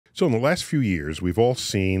So in the last few years, we've all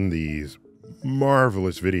seen these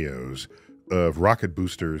marvelous videos of rocket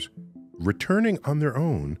boosters returning on their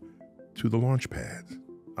own to the launch pads.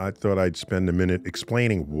 I thought I'd spend a minute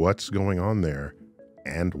explaining what's going on there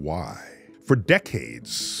and why. For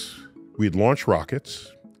decades, we'd launch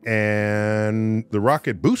rockets, and the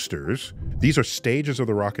rocket boosters, these are stages of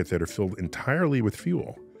the rocket that are filled entirely with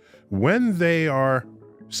fuel. When they are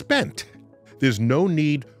spent, there's no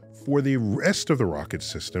need for the rest of the rocket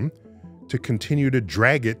system to continue to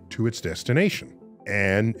drag it to its destination.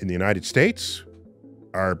 And in the United States,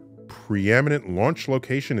 our preeminent launch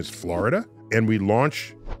location is Florida, and we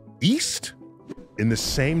launch east in the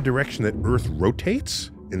same direction that Earth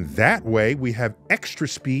rotates. In that way, we have extra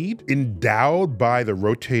speed endowed by the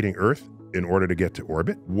rotating Earth in order to get to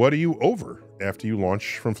orbit. What are you over after you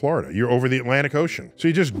launch from Florida? You're over the Atlantic Ocean. So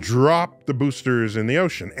you just drop the boosters in the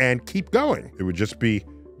ocean and keep going. It would just be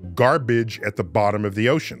garbage at the bottom of the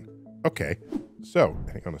ocean. Okay, so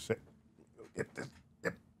hang on a sec. Get this.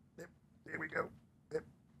 Yep. There we go. Yep.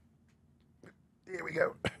 There we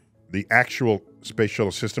go. The actual space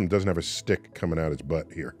shuttle system doesn't have a stick coming out its butt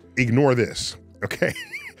here. Ignore this, okay?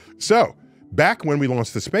 So, back when we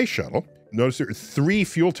launched the space shuttle, notice there are 3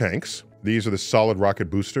 fuel tanks. These are the solid rocket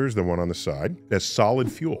boosters, the one on the side. That's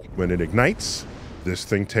solid fuel. When it ignites, this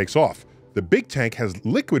thing takes off. The big tank has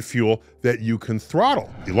liquid fuel that you can throttle.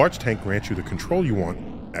 The large tank grants you the control you want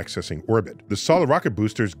accessing orbit. The solid rocket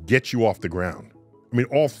boosters get you off the ground. I mean,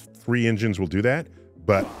 all 3 engines will do that,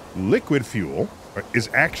 but liquid fuel is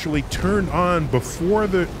actually turned on before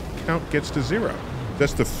the count gets to 0.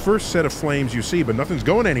 That's the first set of flames you see, but nothing's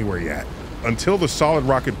going anywhere yet until the solid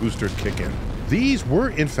rocket boosters kick in. These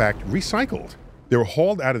were, in fact, recycled. They were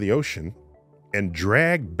hauled out of the ocean and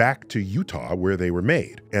dragged back to Utah where they were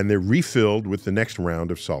made, and they're refilled with the next round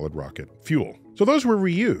of solid rocket fuel. So those were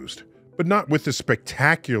reused, but not with the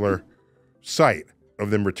spectacular sight of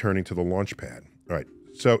them returning to the launch pad. All right,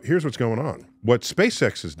 so here's what's going on. What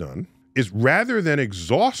SpaceX has done is rather than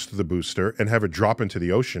exhaust the booster and have it drop into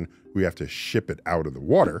the ocean, we have to ship it out of the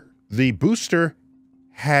water, the booster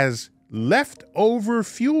has leftover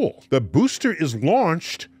fuel. The booster is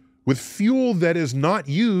launched with fuel that is not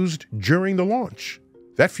used during the launch.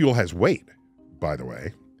 That fuel has weight, by the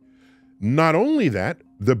way. Not only that,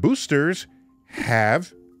 the boosters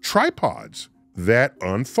have tripods that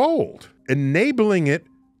unfold, enabling it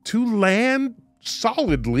to land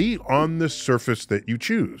solidly on the surface that you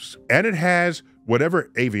choose. And it has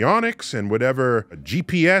whatever avionics and whatever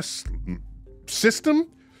GPS system,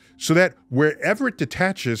 so that wherever it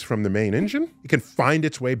detaches from the main engine, it can find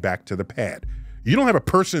its way back to the pad. You don't have a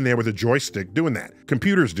person there with a joystick doing that.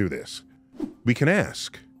 Computers do this. We can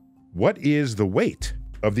ask, what is the weight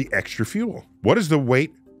of the extra fuel? What is the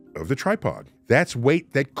weight of the tripod? That's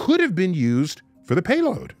weight that could have been used for the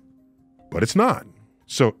payload, but it's not.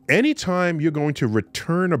 So anytime you're going to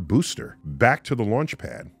return a booster back to the launch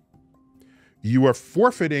pad, you are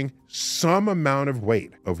forfeiting some amount of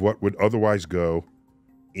weight of what would otherwise go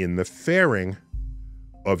in the fairing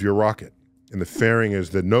of your rocket. And the fairing is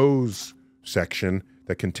the nose section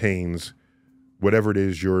that contains whatever it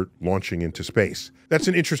is you're launching into space. That's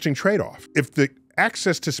an interesting trade-off. If the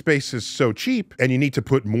access to space is so cheap and you need to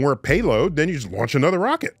put more payload, then you just launch another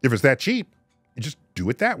rocket. If it's that cheap, you just do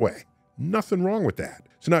it that way. Nothing wrong with that.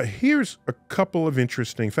 So now here's a couple of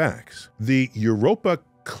interesting facts. The Europa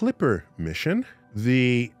Clipper mission,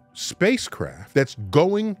 the spacecraft that's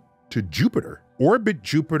going to Jupiter, orbit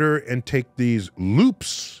Jupiter and take these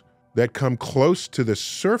loops that come close to the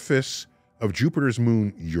surface of Jupiter's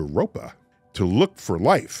moon Europa to look for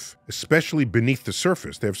life, especially beneath the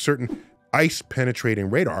surface. They have certain ice-penetrating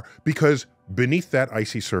radar because beneath that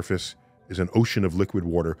icy surface is an ocean of liquid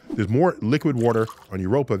water. There's more liquid water on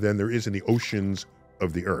Europa than there is in the oceans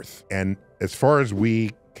of the Earth. And as far as we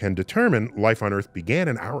can determine, life on Earth began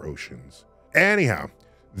in our oceans. Anyhow,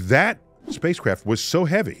 that spacecraft was so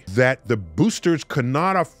heavy that the boosters could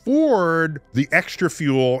not afford the extra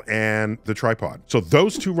fuel and the tripod. So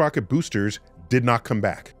those 2 rocket boosters did not come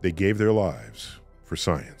back. They gave their lives for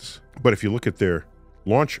science. But if you look at their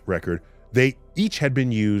launch record, they each had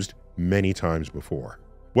been used many times before.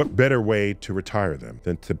 What better way to retire them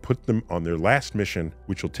than to put them on their last mission,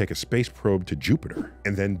 which will take a space probe to Jupiter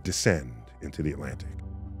and then descend into the Atlantic.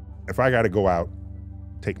 If I got to go out,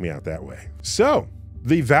 take me out that way. So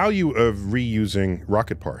the value of reusing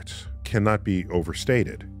rocket parts cannot be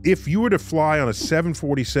overstated. If you were to fly on a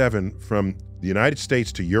 747 from the United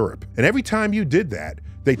States to Europe, and every time you did that,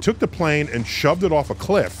 they took the plane and shoved it off a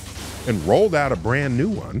cliff and rolled out a brand new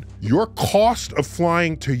one, your cost of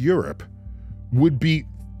flying to Europe would be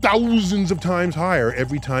thousands of times higher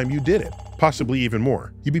every time you did it. possibly even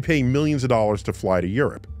more. You'd be paying millions of dollars to fly to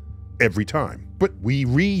Europe every time. But we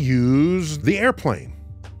reuse the airplane.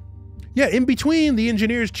 Yeah, in between, the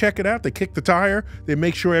engineers check it out. They kick the tire. They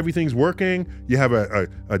make sure everything's working. You have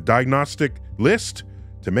a diagnostic list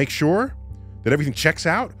to make sure that everything checks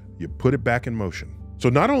out. You put it back in motion. So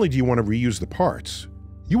not only do you want to reuse the parts,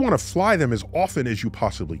 you want to fly them as often as you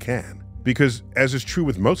possibly can. Because as is true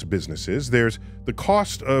with most businesses, there's the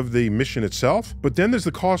cost of the mission itself, but then there's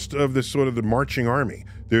the cost of the sort of the marching army.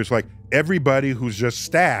 There's like everybody who's just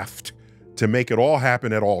staffed to make it all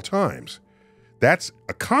happen at all times. That's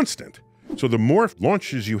a constant. So the more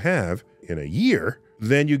launches you have in a year,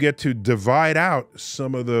 then you get to divide out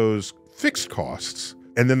some of those fixed costs,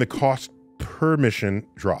 and then the cost per mission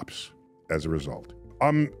drops as a result.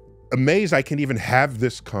 I'm amazed I can even have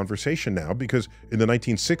this conversation now, because in the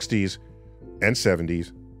 1960s and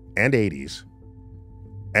 70s and 80s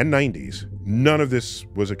and 90s, none of this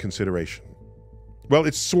was a consideration. Well,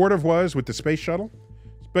 it sort of was with the space shuttle.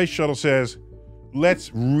 Space shuttle says,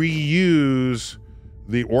 let's reuse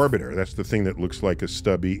the orbiter. That's the thing that looks like a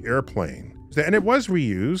stubby airplane. And it was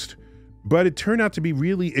reused, but it turned out to be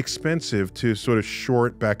really expensive to sort of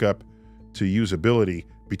short back up to usability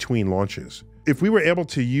between launches. If we were able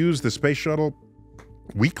to use the space shuttle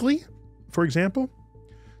weekly, for example,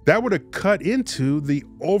 that would have cut into the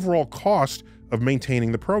overall cost of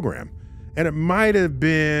maintaining the program. And it might have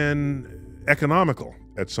been economical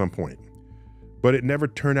at some point, but it never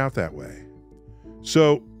turned out that way.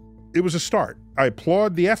 So it was a start. I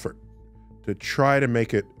applaud the effort to try to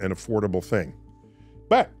make it an affordable thing.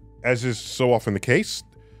 But as is so often the case,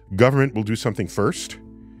 government will do something first,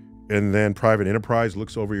 and then private enterprise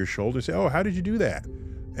looks over your shoulder and say, oh, how did you do that?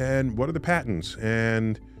 And what are the patents?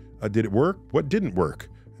 And did it work? What didn't work?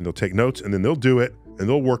 And they'll take notes, and then they'll do it, and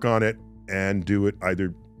they'll work on it and do it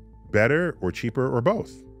either better or cheaper or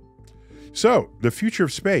both. So the future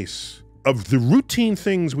of space, of the routine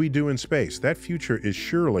things we do in space, that future is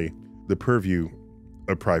surely the purview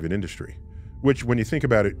of private industry, which when you think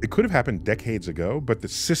about it, it could have happened decades ago, but the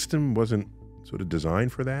system wasn't sort of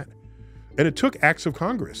designed for that. And it took acts of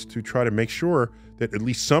Congress to try to make sure that at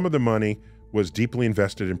least some of the money was deeply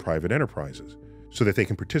invested in private enterprises so that they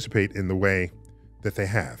can participate in the way that they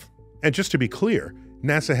have. And just to be clear,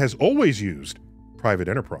 NASA has always used private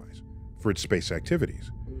enterprise for its space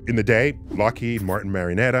activities. In the day, Lockheed, Martin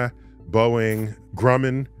Marietta, Boeing,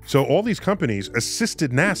 Grumman. So all these companies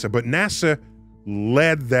assisted NASA, but NASA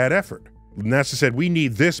led that effort. NASA said, we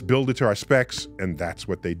need this, build it to our specs, and that's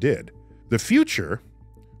what they did. The future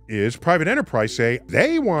is private enterprise say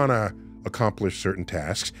they want to accomplish certain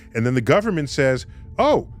tasks, and then the government says,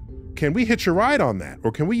 oh, can we hitch a ride on that?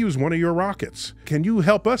 Or can we use one of your rockets? Can you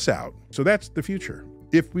help us out? So that's the future,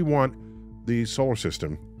 if we want the solar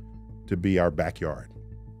system to be our backyard,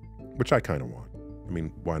 which I kind of want. I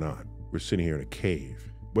mean, why not? We're sitting here in a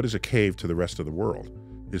cave. What is a cave to the rest of the world?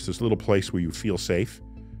 It's this little place where you feel safe,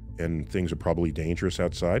 and things are probably dangerous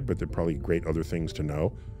outside, but there are probably great other things to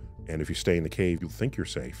know. And if you stay in the cave, you'll think you're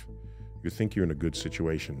safe. You think you're in a good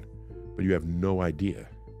situation, but you have no idea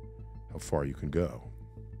how far you can go.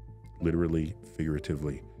 Literally,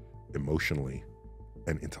 figuratively, emotionally,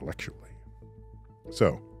 and intellectually.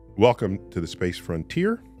 So, welcome to the Space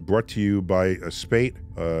Frontier, brought to you by a spate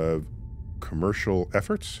of commercial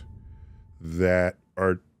efforts that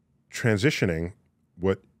are transitioning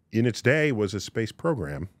what in its day was a space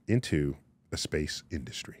program into a space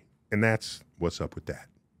industry. And that's what's up with that.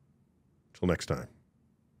 Till next time,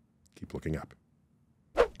 keep looking up.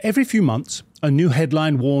 Every few months, a new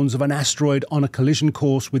headline warns of an asteroid on a collision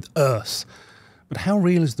course with Earth. But how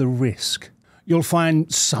real is the risk? You'll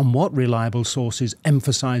find somewhat reliable sources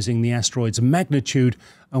emphasizing the asteroid's magnitude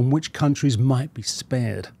and which countries might be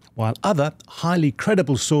spared, while other highly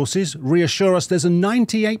credible sources reassure us there's a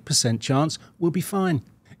 98% chance we'll be fine.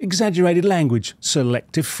 Exaggerated language,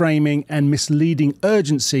 selective framing, and misleading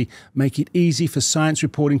urgency make it easy for science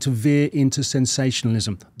reporting to veer into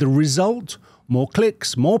sensationalism. The result? More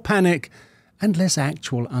clicks, more panic, and less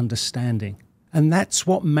actual understanding. And that's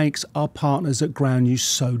what makes our partners at Ground News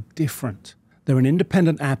so different. They're an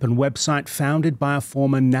independent app and website founded by a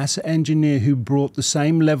former NASA engineer who brought the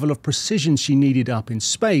same level of precision she needed up in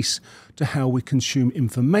space to how we consume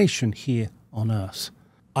information here on Earth.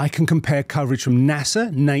 I can compare coverage from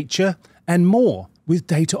NASA, Nature, and more, with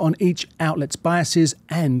data on each outlet's biases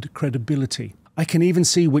and credibility. I can even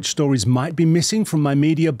see which stories might be missing from my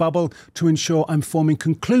media bubble to ensure I'm forming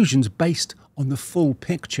conclusions based on the full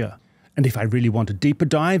picture. And if I really want a deeper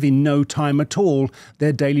dive in no time at all,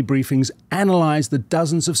 their daily briefings analyse the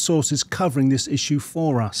dozens of sources covering this issue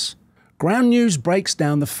for us. Ground News breaks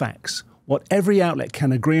down the facts, what every outlet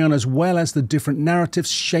can agree on, as well as the different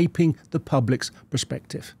narratives shaping the public's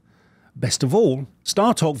perspective. Best of all,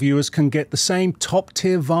 StarTalk viewers can get the same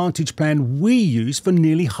top-tier Vantage plan we use for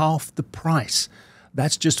nearly half the price.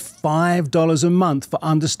 That's just $5 a month for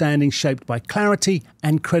understanding shaped by clarity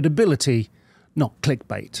and credibility, not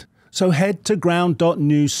clickbait. So head to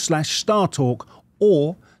ground.news/StarTalk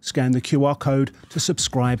or scan the QR code to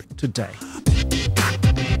subscribe today.